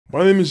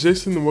My name is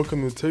Jason and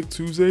welcome to Tech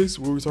Tuesdays,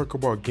 where we talk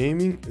about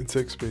gaming and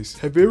tech space.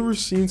 Have you ever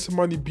seen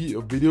somebody beat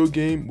a video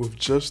game with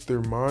just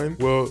their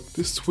mind? Well,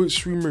 this Twitch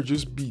streamer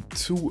just beat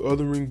 2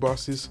 Elden Ring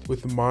bosses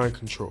with mind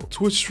control.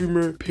 Twitch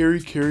streamer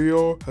Perry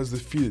Carryall has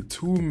defeated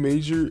 2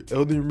 major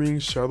Elden Ring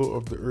Shadow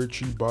of the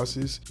Erdtree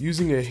bosses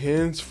using a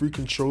hands-free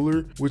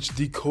controller which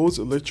decodes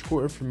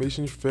electrical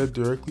information fed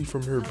directly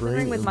from her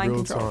brain in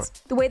real time.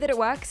 The way that it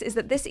works is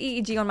that this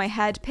EEG on my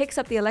head picks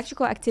up the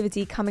electrical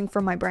activity coming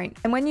from my brain.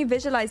 And when you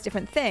visualize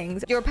different things,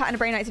 your pattern of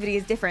brain activity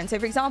is different. So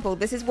for example,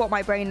 this is what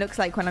my brain looks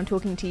like when I'm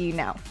talking to you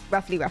now,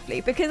 roughly.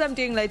 Because I'm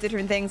doing loads of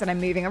different things and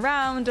I'm moving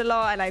around a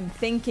lot and I'm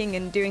thinking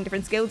and doing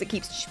different skills, it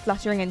keeps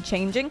fluttering and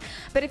changing.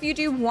 But if you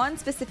do one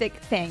specific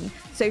thing,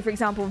 so for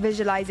example,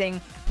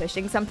 visualizing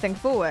pushing something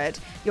forward,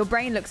 your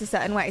brain looks a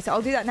certain way. So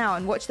I'll do that now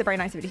and watch the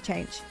brain activity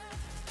change.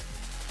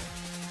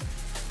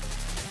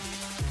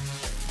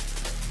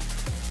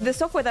 The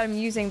software that I'm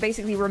using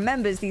basically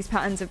remembers these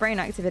patterns of brain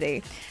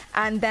activity.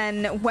 And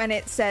then when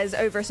it says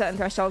over a certain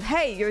threshold,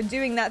 hey, you're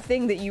doing that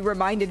thing that you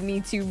reminded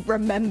me to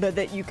remember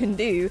that you can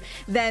do,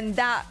 then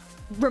that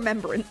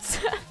remembrance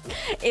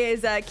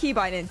is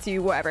keybind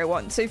into whatever I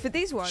want. So for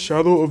these ones,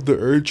 Shadow of the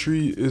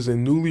Erdtree is a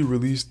newly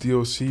released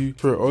DLC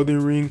for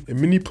Elden Ring,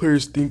 and many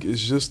players think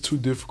it's just too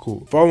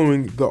difficult,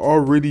 following the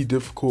already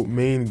difficult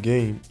main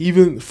game.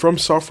 Even From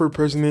Software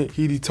president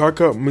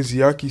Hidetaka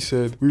Miyazaki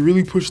said, "We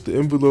really pushed the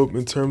envelope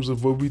in terms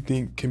of what we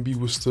think can be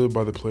withstood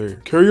by the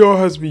player." Carryall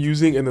has been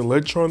using an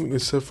electronic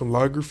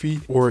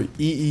encephalography, or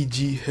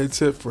EEG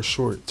headset for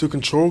short, to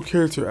control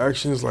character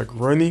actions like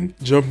running,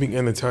 jumping,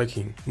 and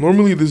attacking.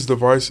 Normally this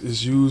device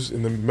is used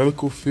in the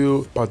medical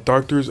field by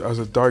doctors as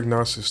a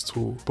diagnosis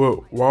tool, but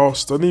while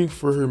studying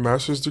for her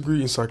master's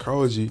degree in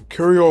psychology,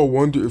 Carryall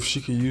wondered if she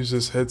could use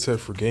this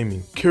headset for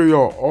gaming.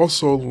 Carryall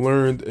also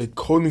learned a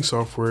coding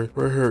software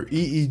where her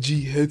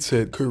EEG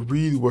headset could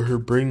read what her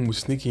brain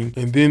was thinking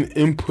and then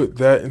input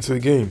that into the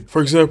game.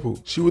 For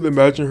example, she would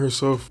imagine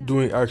herself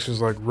doing actions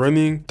like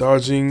running,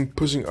 dodging,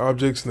 pushing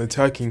objects, and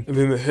attacking, and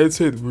then the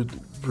headset would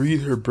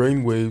read her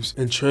brain waves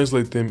and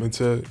translate them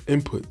into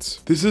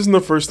inputs. This isn't the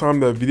first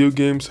time that video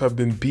games have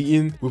been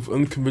beaten with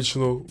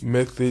unconventional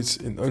methods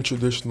and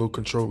untraditional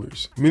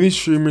controllers. Many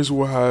streamers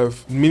will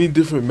have many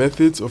different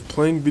methods of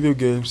playing video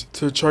games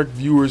to attract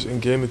viewers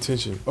and gain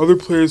attention. Other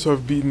players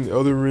have beaten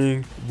Elden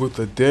Ring with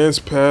a dance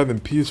pad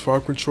and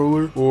PS5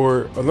 controller,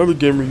 or another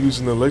gamer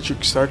used an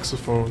electric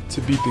saxophone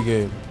to beat the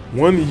game.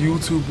 One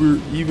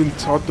YouTuber even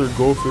taught their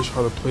goldfish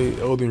how to play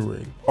Elden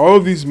Ring. All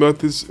of these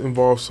methods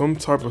involve some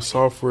type of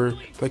software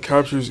that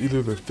captures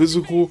either the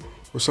physical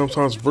or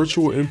sometimes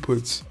virtual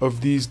inputs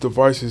of these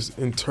devices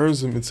and turns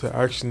them into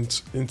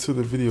actions into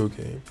the video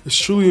game. It's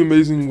truly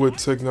amazing what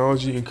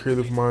technology and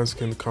creative minds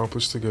can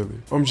accomplish together.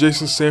 I'm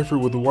Jason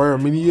Sanford with The Wire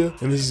Media,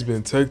 and this has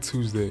been Tech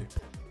Tuesday.